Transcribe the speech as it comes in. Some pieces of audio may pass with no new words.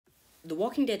The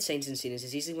Walking Dead Saints and Sinners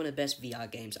is easily one of the best VR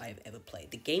games I have ever played.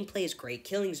 The gameplay is great,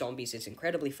 killing zombies is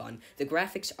incredibly fun, the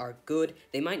graphics are good,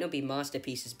 they might not be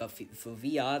masterpieces, but for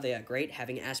VR they are great,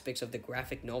 having aspects of the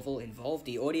graphic novel involved.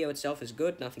 The audio itself is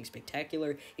good, nothing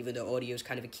spectacular, even though audio is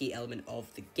kind of a key element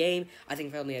of the game. I think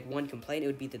if I only had one complaint, it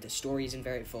would be that the story isn't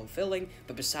very fulfilling,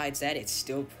 but besides that, it's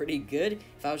still pretty good.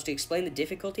 If I was to explain the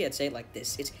difficulty, I'd say it like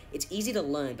this. It's easy to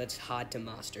learn, but it's hard to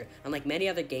master. Unlike many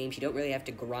other games, you don't really have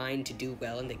to grind to do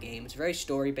well in the game. It's very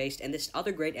story-based, and there's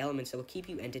other great elements that will keep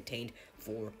you entertained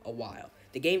for a while.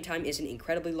 The game time isn't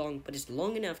incredibly long, but it's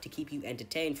long enough to keep you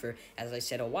entertained for, as I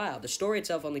said, a while. The story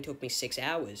itself only took me 6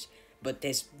 hours, but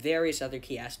there's various other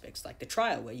key aspects, like the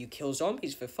trial, where you kill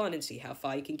zombies for fun and see how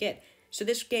far you can get. So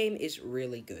this game is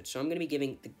really good. So I'm going to be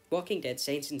giving The Walking Dead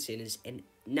Saints and Sinners a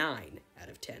 9 out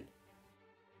of 10.